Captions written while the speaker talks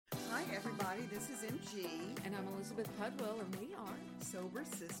everybody. This is MG. And I'm Elizabeth Pudwell, and we are Sober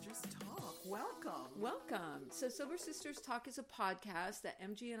Sisters Talk. Welcome. Welcome. So Sober Sisters Talk is a podcast that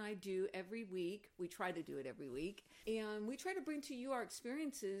MG and I do every week. We try to do it every week. And we try to bring to you our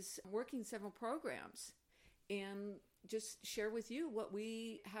experiences working several programs and just share with you what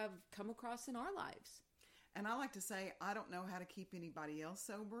we have come across in our lives. And I like to say, I don't know how to keep anybody else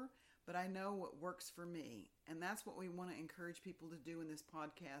sober, but I know what works for me. And that's what we want to encourage people to do in this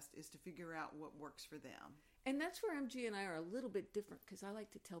podcast, is to figure out what works for them. And that's where MG and I are a little bit different, because I like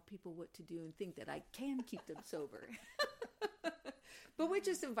to tell people what to do and think that I can keep them sober. But we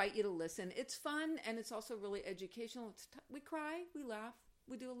just invite you to listen. It's fun, and it's also really educational. We cry, we laugh,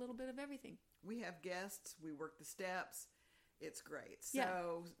 we do a little bit of everything. We have guests, we work the steps. It's great.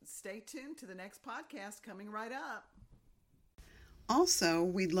 So Stay tuned to the next podcast coming right up. Also,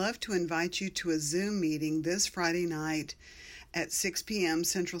 we'd love to invite you to a Zoom meeting this Friday night at 6 p.m.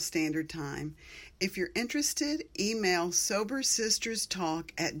 Central Standard Time. If you're interested, email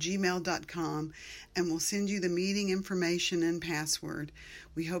sobersisterstalk@gmail.com and we'll send you the meeting information and password.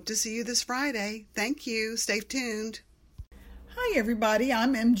 We hope to see you this Friday. Thank you. Stay tuned. Hi, everybody.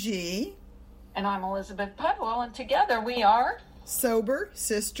 I'm MG. And I'm Elizabeth Pudwell, and together we are Sober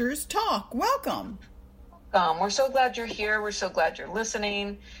Sisters Talk. Welcome. We're so glad you're here. We're so glad you're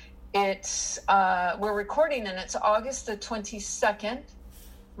listening. It's we're recording, and it's August the 22nd,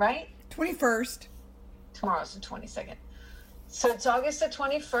 right? 21st. Tomorrow's the 22nd. So it's August the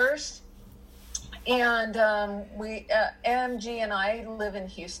 21st, and MG and I live in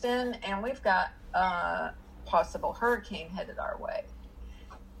Houston, and we've got a possible hurricane headed our way.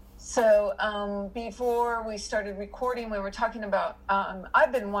 So before we started recording, we were talking about,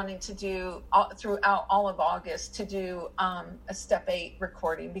 I've been wanting to do throughout all of August to do a Step 8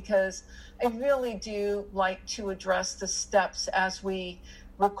 recording, because I really do like to address the steps as we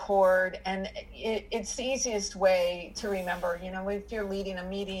record. And it's the easiest way to remember, if you're leading a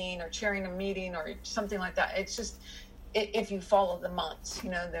meeting or chairing a meeting or something like that, it's just, if you follow the months,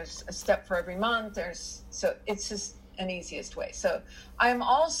 there's a step for every month. So it's just an easiest way. So I'm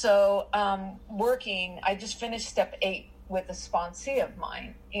also working, I just finished Step 8 with a sponsee of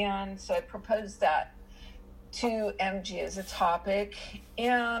mine. And so I proposed that to MG as a topic.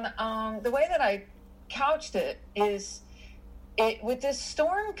 And the way that I couched it is, with this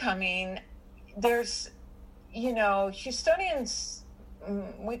storm coming, there's, Houstonians,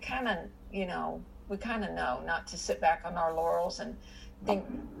 we kind of know not to sit back on our laurels and think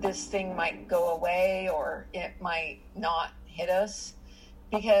this thing might go away or it might not hit us,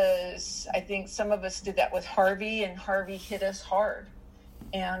 because I think some of us did that with Harvey, and Harvey hit us hard.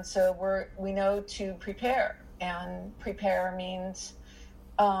 And so we know to prepare, and prepare means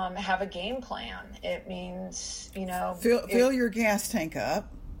have a game plan. It means, fill your gas tank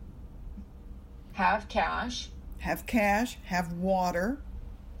up, have cash, have water.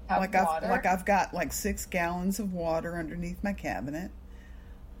 I've got 6 gallons of water underneath my cabinet.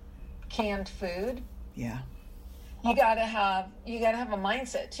 Canned food. Yeah. You gotta have a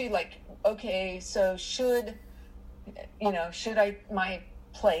mindset too. Like, okay, so should my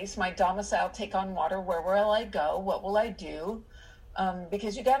domicile take on water? Where will I go? What will I do?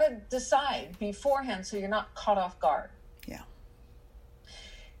 Because you gotta decide beforehand so you're not caught off guard. Yeah.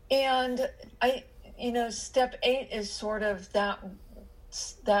 And Step 8 is sort of that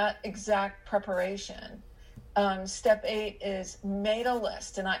exact preparation. Step 8 is made a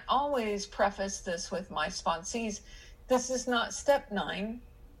list. And I always preface this with my sponsees. This is not Step 9.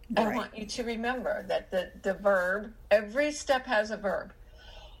 Right. I want you to remember that the verb, every step has a verb.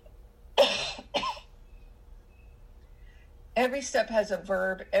 Every step has a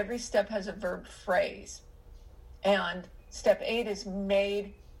verb. Every step has a verb phrase. And Step 8 is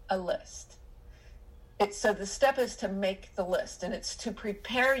made a list. So the step is to make the list, and it's to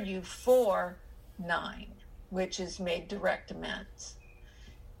prepare you for 9, which is made direct amends.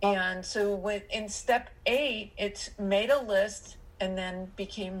 And so in Step 8, it's made a list and then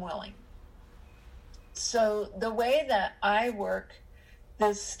became willing. So the way that I work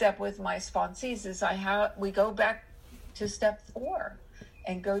this step with my sponsees is we go back to Step 4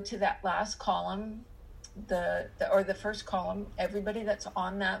 and go to that last column, the first column. Everybody that's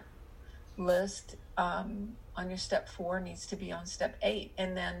on that list on your Step 4 needs to be on Step 8.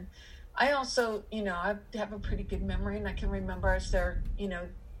 And then I also, I have a pretty good memory, and I can remember as they're,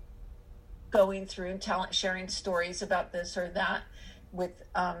 going through and sharing stories about this or that with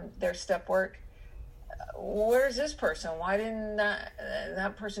their step work. Where's this person? Why didn't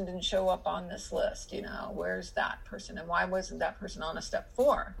that person didn't show up on this list? Where's that person? And why wasn't that person on a Step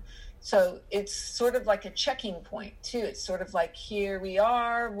 4? So it's sort of like a checking point too. It's sort of like, here we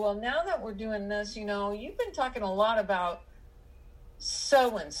are. Well, now that we're doing this, you've been talking a lot about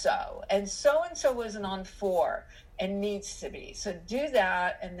so-and-so isn't on 4 and needs to be. So do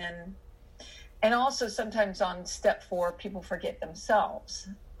that. And also sometimes on step 4, people forget themselves.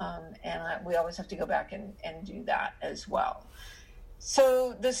 We always have to go back and do that as well.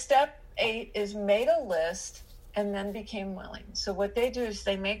 So the step 8 is made a list and then became willing. So what they do is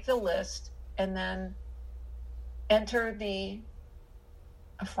they make the list and then enter the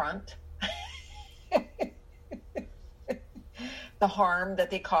affront, the harm that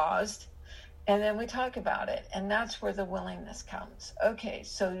they caused, and then we talk about it. And that's where the willingness comes. Okay,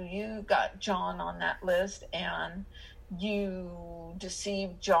 so you got John on that list and you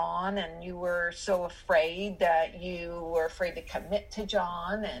deceived John, and you were so afraid that you were afraid to commit to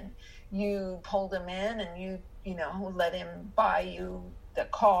John, and you pulled him in and you let him buy you the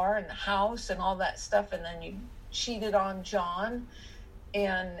car and the house and all that stuff, and then you cheated on John.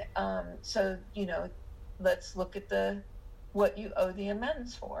 And so let's look at what you owe the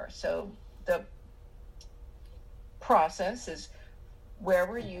amends for. So the process is, where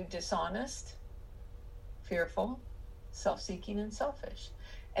were you dishonest, fearful, self-seeking, and selfish?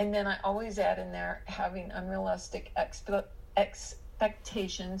 And then I always add in there, having unrealistic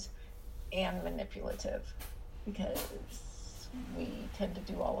expectations and manipulative, because we tend to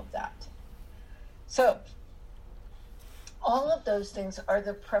do all of that. So all of those things are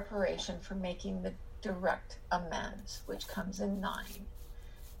the preparation for making the direct amends, which comes in 9.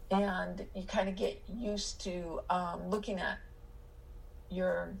 And you kind of get used to looking at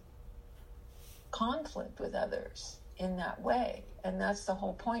your conflict with others in that way. And that's the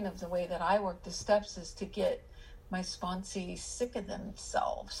whole point of the way that I work the steps, is to get my sponsees sick of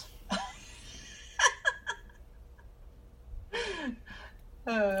themselves.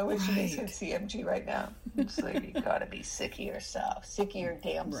 I wish you guys could see MG right now. It's like, you gotta be sick of yourself, sick of your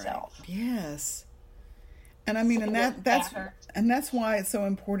damn self. Yes. And I mean, and that's why it's so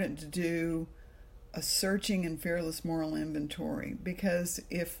important to do a searching and fearless moral inventory, because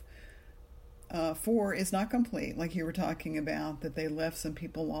if 4 is not complete, like you were talking about, that they left some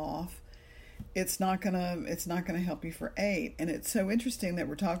people off, it's not gonna help you for 8. And it's so interesting that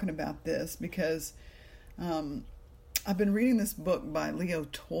we're talking about this, because I've been reading this book by Leo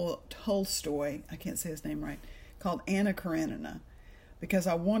Tolstoy, I can't say his name right, called Anna Karenina, because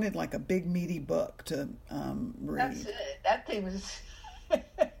I wanted like a big meaty book to read. That's it. That thing was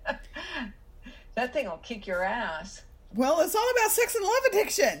that thing will kick your ass. Well, it's all about sex and love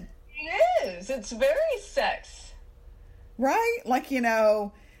addiction. It is. It's very sex. Right? Like,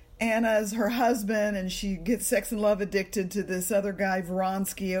 Anna's her husband, and she gets sex and love addicted to this other guy,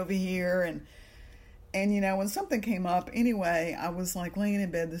 Vronsky, over here, and when something came up, anyway, I was like laying in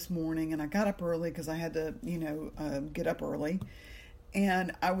bed this morning, and I got up early because I had to, get up early.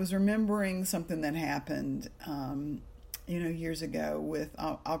 And I was remembering something that happened, years ago with,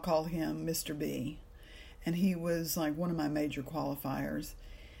 I'll call him Mr. B. And he was like one of my major qualifiers.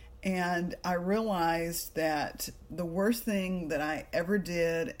 And I realized that the worst thing that I ever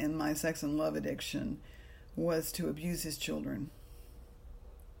did in my sex and love addiction was to abuse his children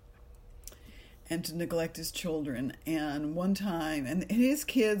and to neglect his children. And one time, and his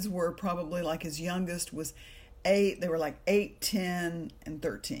kids were probably like, his youngest was 8. They were like 8, 10, and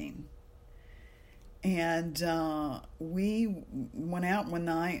 13. And we went out one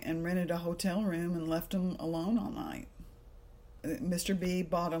night and rented a hotel room and left them alone all night. Mr. B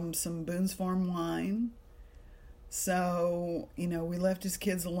bought him some Boone's Farm wine. So, we left his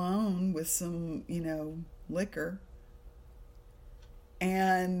kids alone with some, liquor.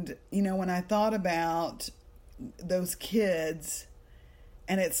 And, when I thought about those kids,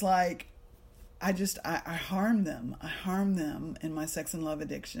 and it's like, I harmed them. I harmed them in my sex and love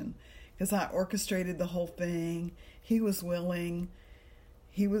addiction, because I orchestrated the whole thing. He was willing.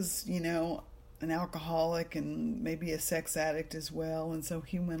 He was, an alcoholic and maybe a sex addict as well. And so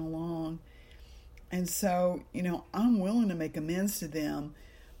he went along. And so, I'm willing to make amends to them,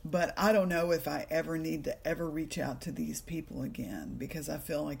 but I don't know if I ever need to ever reach out to these people again, because I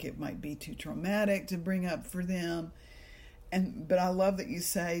feel like it might be too traumatic to bring up for them. But I love that you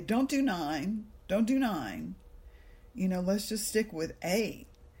say, don't do 9. Don't do 9. Let's just stick with 8.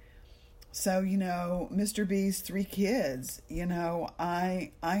 So, Mr. B's 3 kids,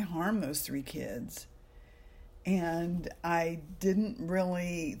 I harmed those 3 kids. And I didn't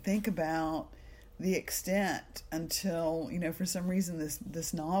really think about the extent until, for some reason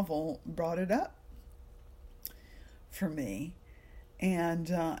this novel brought it up for me. And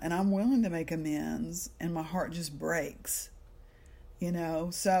I'm willing to make amends, and my heart just breaks,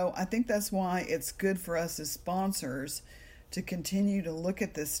 So I think that's why it's good for us as sponsors to continue to look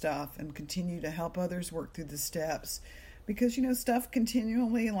at this stuff and continue to help others work through the steps, because stuff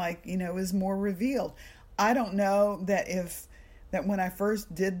continually is more revealed. I don't know that when I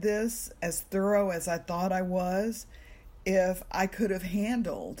first did this as thorough as I thought I was, if I could have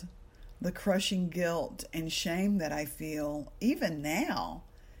handled the crushing guilt and shame that I feel even now.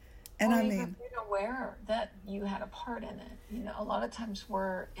 And even being aware that you had a part in it. A lot of times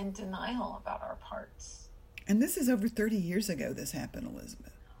we're in denial about our parts. And this is over 30 years ago this happened,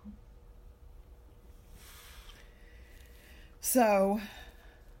 Elizabeth. So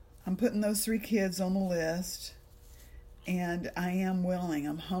I'm putting those 3 kids on the list, and I am willing,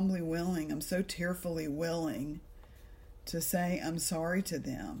 I'm humbly willing, I'm so tearfully willing to say I'm sorry to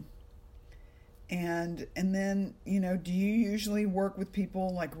them. And then, do you usually work with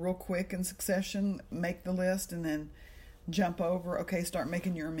people like real quick in succession, make the list and then jump over, okay, start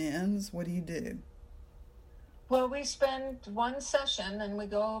making your amends? What do you do? Well, we spend one session and we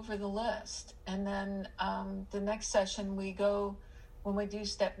go over the list. And then the next session when we do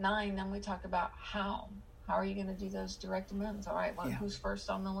step 9, then we talk about how are you going to do those direct amends? All right, who's first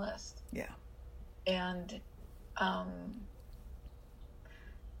on the list? Yeah. And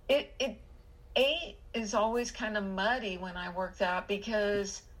it is always kind of muddy when I work that,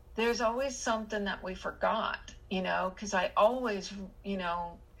 because there's always something that we forgot, because I always, in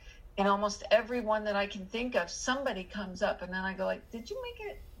almost every one that I can think of, somebody comes up and then I go like, did you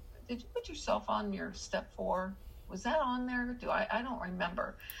put yourself on your step 4? Was that on there? I don't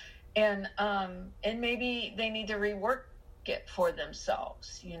remember. And maybe they need to rework it for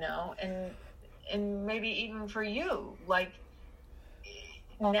themselves, and maybe even for you, like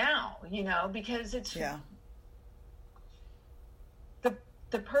now, because it's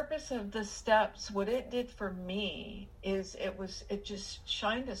the purpose of the steps. What it did for me is it just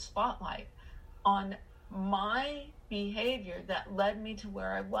shined a spotlight on my behavior that led me to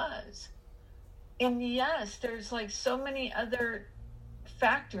where I was. And yes, there's like so many other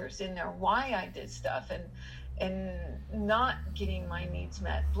factors in there why I did stuff and not getting my needs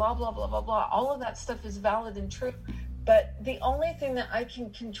met, blah blah blah blah blah. All of that stuff is valid and true. But the only thing that I can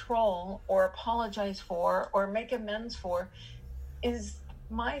control or apologize for or make amends for is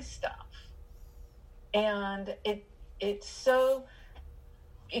my stuff. And it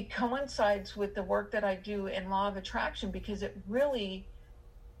coincides with the work that I do in Law of Attraction, because it really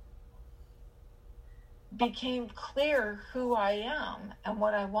became clear who I am and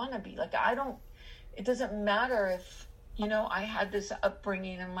what I want to be. Like, it doesn't matter if, I had this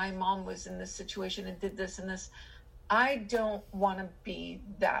upbringing and my mom was in this situation and did this and this. I don't want to be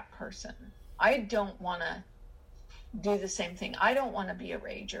that person. I don't want to do the same thing. I don't want to be a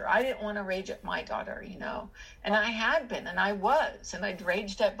rager. I didn't want to rage at my daughter, and I had been, and I was, and I'd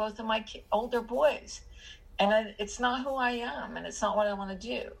raged at both of my older boys, and it's not who I am, and it's not what I want to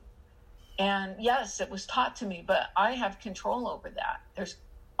do. And yes, it was taught to me, but I have control over that. There's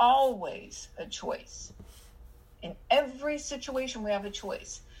always a choice. In every situation, we have a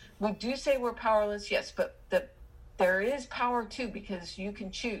choice. We do say we're powerless, yes, but there is power too, because you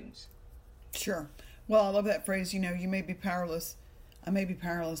can choose. Sure. Well, I love that phrase, you may be powerless. I may be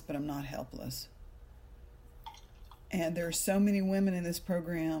powerless, but I'm not helpless. And there are so many women in this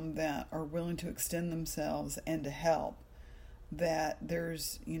program that are willing to extend themselves and to help, that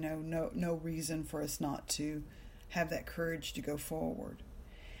there's, no reason for us not to have that courage to go forward.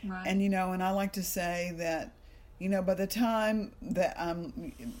 Right. And, and I like to say that, by the time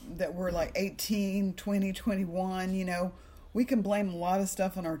that we're like 18, 20, 21, we can blame a lot of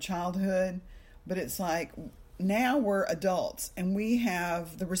stuff on our childhood, but it's like now we're adults and we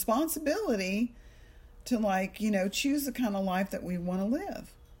have the responsibility to choose the kind of life that we want to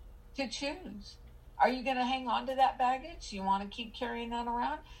live. To choose. Are you going to hang on to that baggage? You want to keep carrying that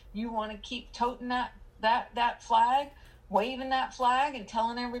around? You want to keep toting that flag, waving that flag and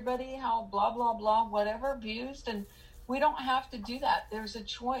telling everybody how blah, blah, blah, whatever, abused? And we don't have to do that. There's a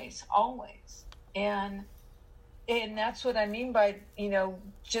choice always. And that's what I mean by,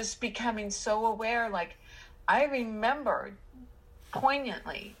 just becoming so aware. Like, I remember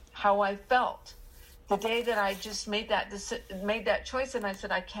poignantly how I felt the day that I just made that choice, and I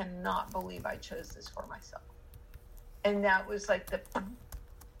said, I cannot believe I chose this for myself. And that was like the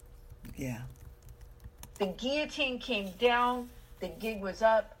guillotine came down, the gig was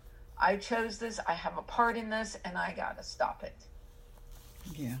up, I chose this, I have a part in this, and I gotta stop it.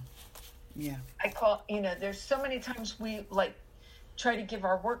 Yeah. I call, there's so many times we try to give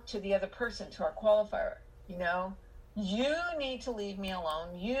our work to the other person, to our qualifier, You need to leave me alone.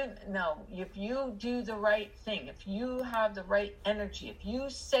 If you do the right thing, if you have the right energy, if you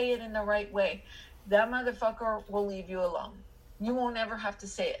say it in the right way, that motherfucker will leave you alone. You won't ever have to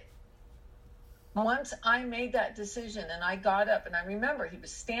say it. Once I made that decision and I got up, and I remember he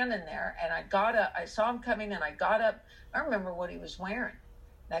was standing there, and I got up, I saw him coming, and I got up. I remember what he was wearing.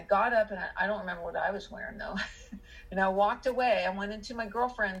 And I got up, and I don't remember what I was wearing, though. And I walked away. I went into my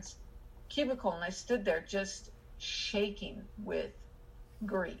girlfriend's cubicle, and I stood there just shaking with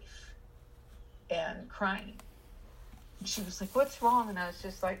grief and crying. And she was like, "What's wrong?" And I was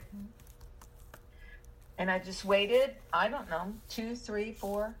just like, and I just waited, I don't know, 2, 3,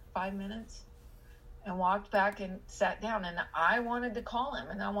 4, 5 minutes, and walked back and sat down. And I wanted to call him,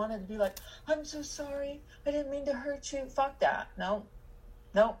 and I wanted to be like, "I'm so sorry. I didn't mean to hurt you." Fuck that. No,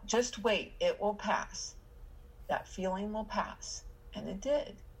 just wait. It will pass. That feeling will pass. And it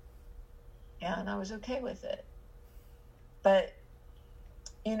did. And I was okay with it. But,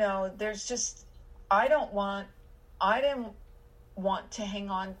 there's just, I didn't want to hang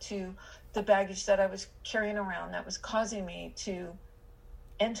on to the baggage that I was carrying around that was causing me to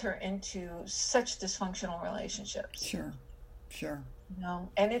enter into such dysfunctional relationships. Sure.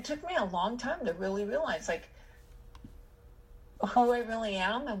 And it took me a long time to really realize, like, who I really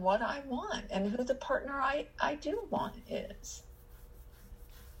am and what I want and who the partner I do want is.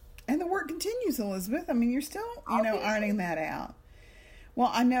 And the work continues, Elizabeth. I mean, you're still, ironing that out. Well,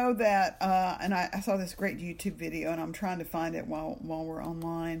 I know that, and I saw this great YouTube video, and I'm trying to find it while we're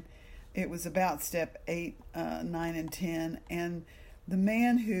online. It was about step 8, 9, and 10. And the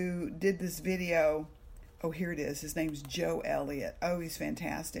man who did this video, here it is. His name's Joe Elliott. He's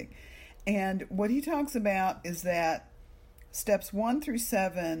fantastic. And what he talks about is that steps 1 through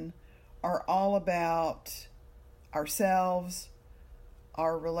 7 are all about ourselves,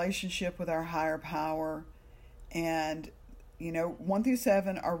 our relationship with our higher power, and 1 through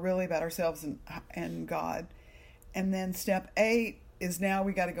 7 are really about ourselves and God. And then step 8 is now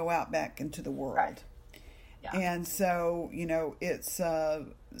we got to go out back into the world. Right. Yeah. And so, it's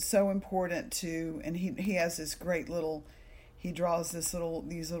so important to, and he has this great he draws these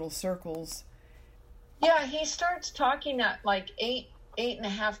little circles. Yeah, he starts talking at like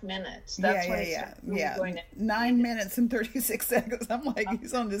 8.5 minutes. That's when 9 minutes and 36 seconds. I'm like,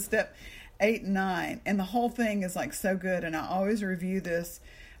 he's on this step 8 and 9, and the whole thing is like so good. And I always review this.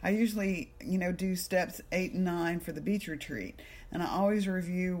 I usually, do steps 8 and 9 for the beach retreat, and I always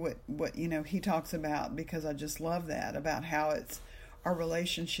review what he talks about, because I just love that about how it's our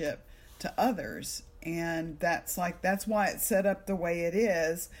relationship to others, and that's why it's set up the way it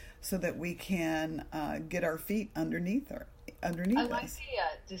is, so that we can get our feet underneath us. I like the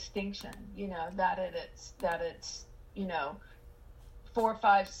distinction, that it's 4,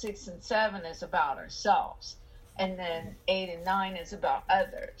 5, 6, and 7 is about ourselves, and then 8 and 9 is about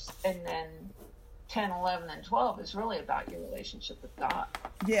others, and then 10, 11, and 12 is really about your relationship with God.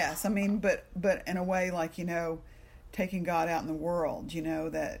 Yes, I mean, but in a way, like, taking God out in the world,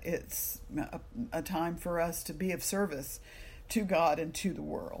 that it's a time for us to be of service to God and to the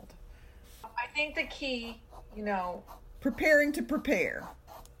world. I think the key, preparing to prepare.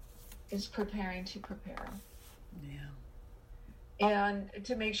 Is preparing to prepare. Yeah. And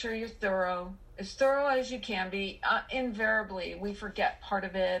to make sure you're as thorough as you can be. Invariably, we forget part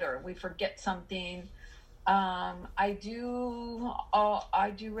of it, or we forget something. I do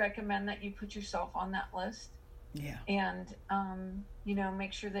recommend that you put yourself on that list. Yeah. And,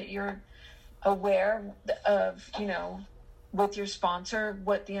 make sure that you're aware of, with your sponsor,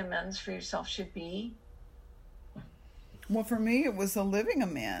 what the amends for yourself should be. Well, for me, it was a living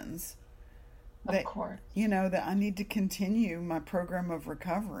amends. Of course. That I need to continue my program of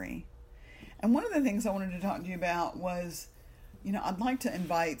recovery. And one of the things I wanted to talk to you about was, I'd like to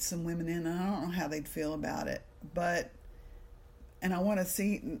invite some women in, and I don't know how they'd feel about it, and I want to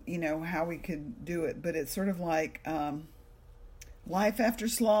see, how we could do it, but it's sort of like life after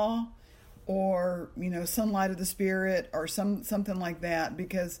slaw, or, sunlight of the spirit, or something like that,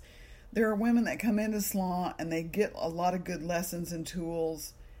 because there are women that come into slaw and they get a lot of good lessons and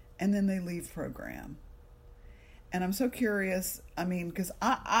tools, and then they leave program. And I'm so curious, because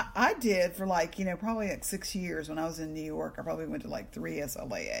I did for probably 6 years when I was in New York. I probably went to 3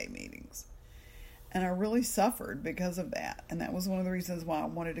 SLAA meetings. And I really suffered because of that. And that was one of the reasons why I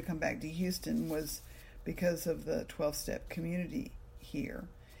wanted to come back to Houston, was because of the 12-step community here.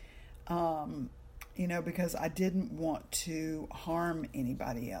 Because I didn't want to harm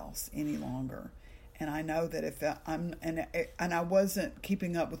anybody else any longer. And I know that if and I wasn't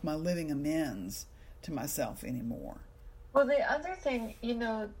keeping up with my living amends to myself anymore. Well, the other thing,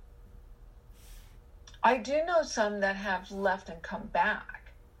 I do know some that have left and come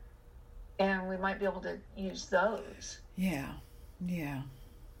back, and we might be able to use those. Yeah.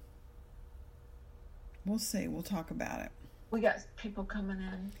 We'll see. We'll talk about it. We got people coming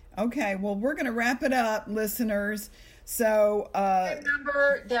in. Okay, well, we're going to wrap it up, listeners. So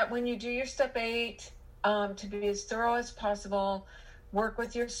remember that when you do your step 8, to be as thorough as possible, work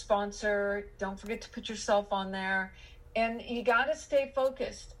with your sponsor. Don't forget to put yourself on there. And you got to stay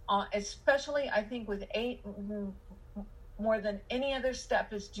focused on, especially I think with 8, more than any other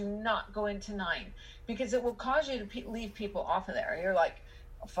step, is do not go into 9, because it will cause you to leave people off of there. You're like,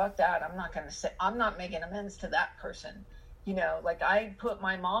 oh, fuck that. I'm not making amends to that person. You know, like I put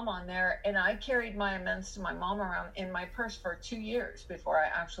my mom on there, and I carried my amends to my mom around in my purse for 2 years before I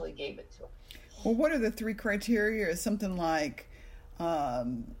actually gave it to her. Well, what are the 3 criteria? Is something like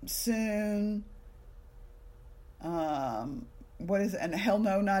soon, what is it? And hell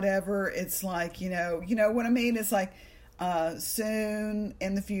no, not ever. It's like, you know what I mean? It's like soon,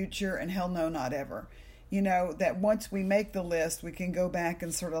 in the future, and hell no, not ever. You know, that once we make the list, we can go back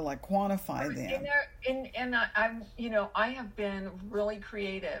and sort of like quantify them. I have been really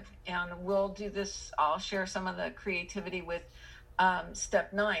creative, and we'll do this. I'll share some of the creativity with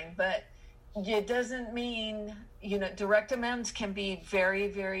step 9, but it doesn't mean, direct amends can be very,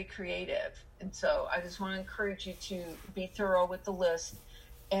 very creative. And so I just want to encourage you to be thorough with the list,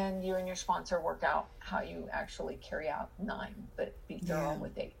 and you and your sponsor work out how you actually carry out 9, but be thorough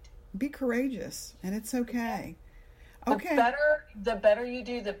with 8. Be courageous, and it's okay. Okay. The better you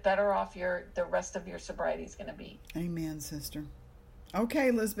do, the better off the rest of your sobriety is going to be. Amen, sister. Okay,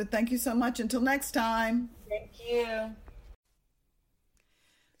 Elizabeth, thank you so much. Until next time. Thank you.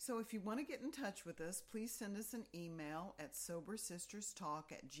 So if you want to get in touch with us, please send us an email at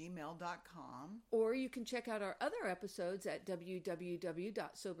sobersisterstalk@gmail.com. Or you can check out our other episodes at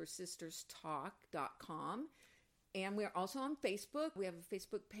www.sobersisterstalk.com. And we're also on Facebook. We have a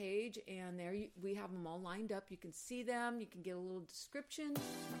Facebook page, and there we have them all lined up. You can see them. You can get a little description.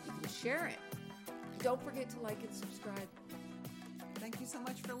 You can share it. Don't forget to like and subscribe. Thank you so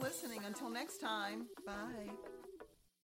much for listening. Until next time, bye.